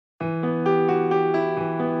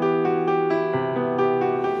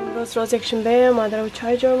روز یکشنبه مادر و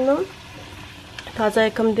چای جرمم تازه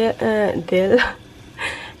یکم دل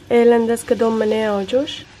ایلندس که دوم منه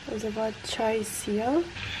آجوش از بعد چای سیاه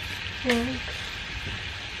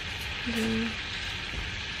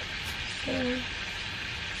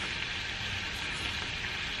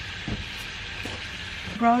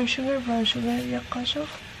براون شوگر یک قاشق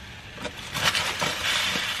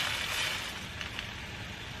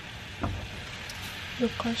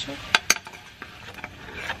یک قاشق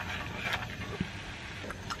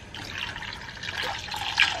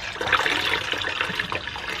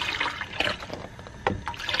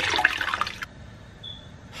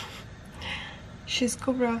She's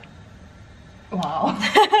Cobra. Wow.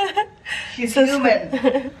 She's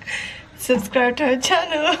human. Subscribe to her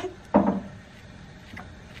channel.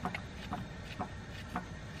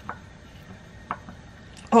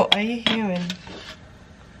 Oh, are you human?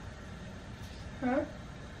 Huh?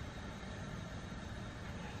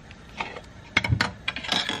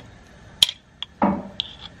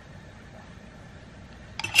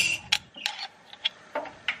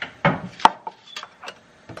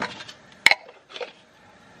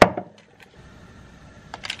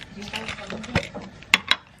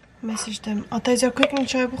 Message them. Atayca cooking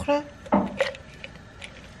çay بخوره.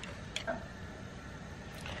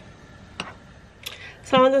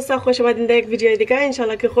 سلام دوستا خوش اومدین در یک ویدیو دیگه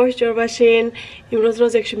انشالله که خوش جور باشین امروز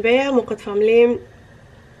روز یکشنبه موقع فامیلی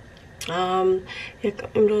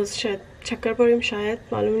امروز شاید چکر بریم شاید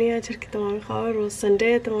معلوم نیست چرا که تمامی خواه روز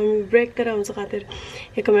سنده تمامی بریک داره امروز خاطر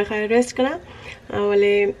یکم خواهی رست کنم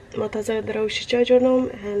ولی ما تازه در روشی چای جورنم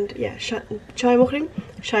چای مخوریم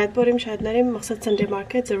شاید بریم شاید نریم مقصد سنده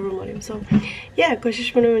مارکت ضرور مریم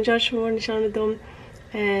کوشش کنم اینجا شما نشان بدم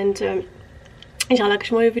inshallah که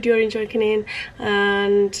شما ویدیو رو انجوی کنین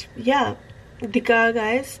and دیگه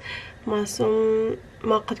guys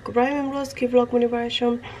ما قد کبرایم امروز که vlog منی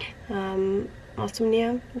برایشم معصوم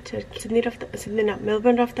نیم سیدنی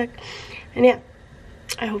ملبورن رفتک and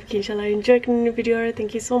I hope که انشالله انجوی کنین ویدیو رو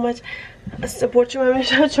thank you so much support شما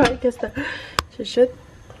همیشه چای کسته چه شد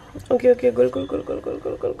اوکی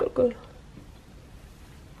گل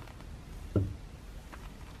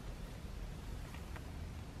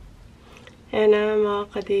أنا مع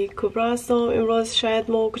قدي كبرى امروز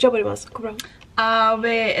شاید ما کجا بریم از کبرى؟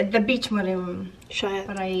 به the beach بریم شاید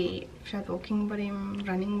برای شاید walking بریم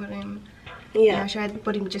running بریم یا شاید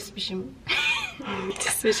بریم just بشیم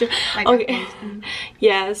اوکی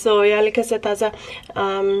so یعنی کسی تازه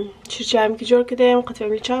چایم که جور کردیم قطعه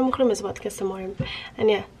میلی چای مخوریم از بعد کسی ماریم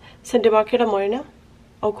and سنده مارکت ماریم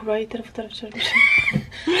او کبرى طرف چرا میشه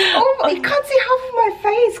oh you can't see half of my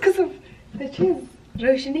face because of the cheese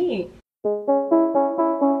روشنی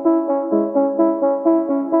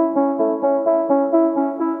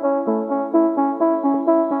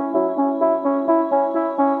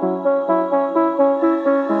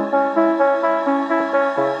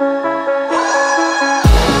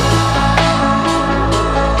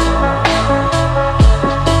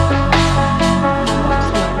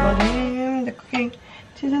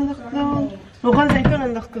بخواد زیتون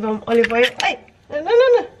انداخت کدام اولیو اویل ای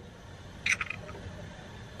نه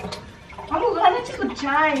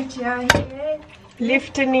چای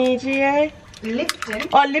لیفتنی چیه؟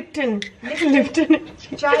 لیفتن لیفتن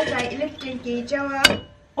چای لیفتن کی جواب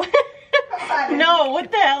No, what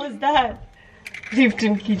the hell is that?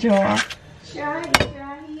 لیفتن کی جواب چای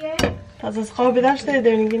تازه از خواب بیدار شده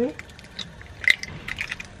دارنگینی؟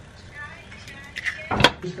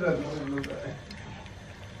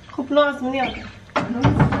 خوب ناز منی آقا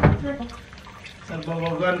سر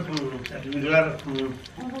باباگان کنم سر بیدار کنم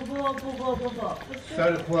بابا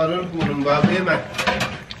سر خواران کنم بابای من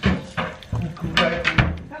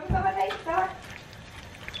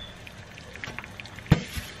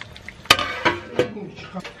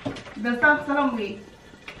دوستان سلام بگی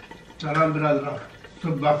سلام برادران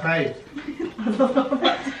صبح بخیر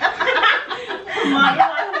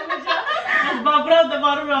از بابرا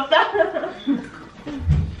دوباره رفته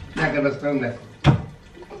نکن بستان نکن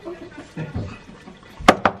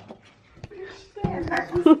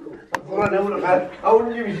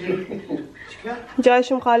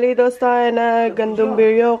جایشم خالی دوستا اینا گندم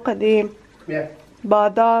بیریو قدیم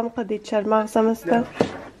بادام قدی چرمق سمسته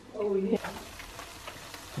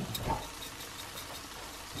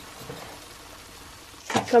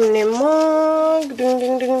کم نمک دنگ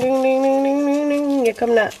دنگ دنگ دنگ دنگ دنگ دنگ دنگ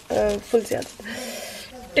یکم نه فل زیاد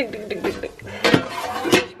دک دک دک دک دک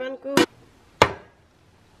شبان کو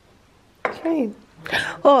چی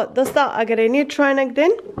دوستا اگر اینی ترای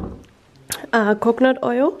نکدین coconut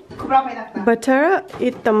oil butter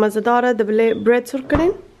ایت مزداره دبله برید سر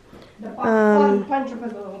کنین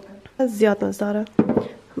زیاد مزداره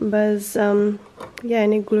بس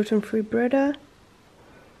يعني gluten free bread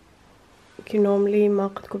که نورملی ما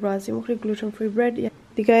قد کبرازی مخری gluten free bread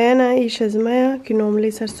دیگه انا ایش از مایا که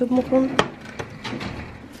نورملی سرسوب مخرم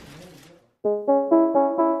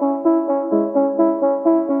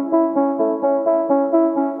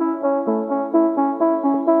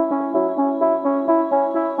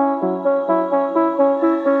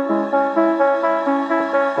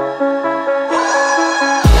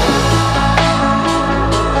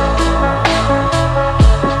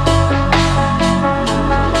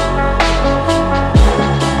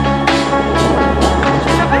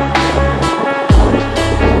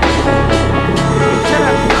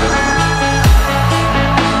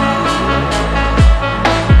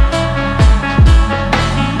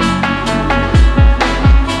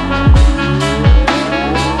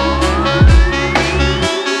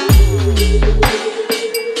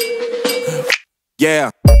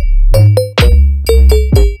Yeah.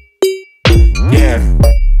 Yeah.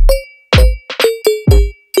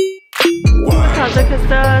 تازه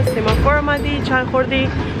کسته سیمافور آمدی چای خوردی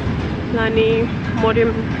یعنی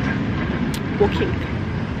موریم ووکینگ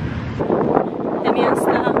یعنی است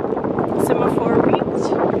سیمافور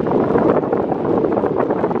بیچ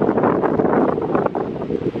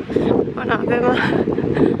انا بما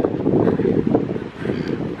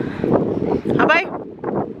هبای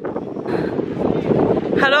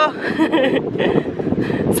hello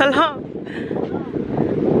salam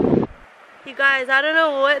you guys I don't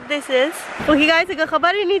know what this is okay guys اگه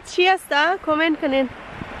خبری نیست چی هسته کامنت کنین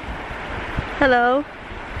hello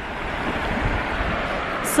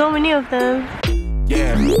so many of them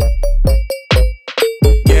Yeah.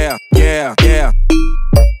 Yeah. Yeah. Yeah.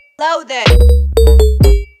 Loaded.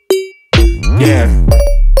 Yeah.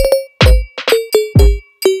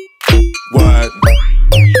 What?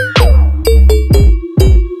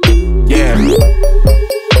 Yeah.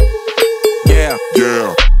 Yeah.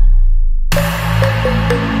 Yeah.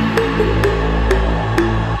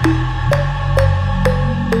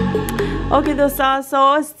 اوکی دوستا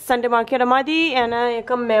سو سنده مارکت آمدی انا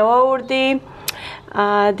یکم میوه آوردی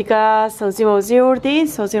دیگه سوزی موزی آوردی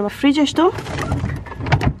سوزی رو فریجش دم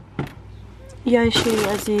یا ایشی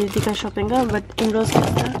از دیگه شاپینگ هم بد امروز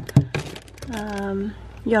کسته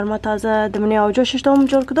یارما تازه دمنی آوجوشش دم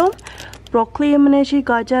جور کدم بروکلی منشی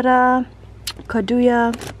گاجر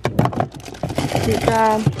کدویا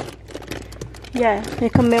دیگه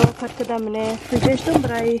یکم میوه کت کدم منه فریجش دم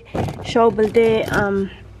برای شو بلده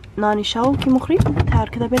نانی شاو که مخری تیار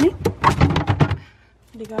کده بلی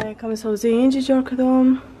دیگه یکم سوزی اینجی جور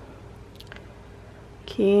کدم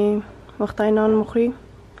که وقتای نان مخری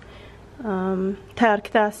تیار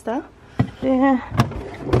کده هسته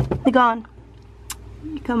دیگه آن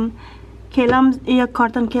یکم کیلم یک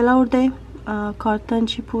کارتن کیلا ورده کارتن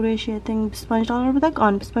چی پورش I think $25 بوده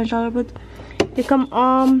آن $25 بود یکم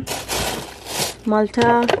آم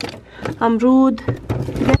مالتا امرود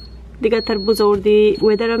دیگه تربوز آوردی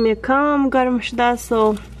ویدرم یکم گرم شده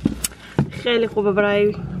سو خیلی خوبه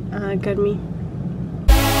برای گرمی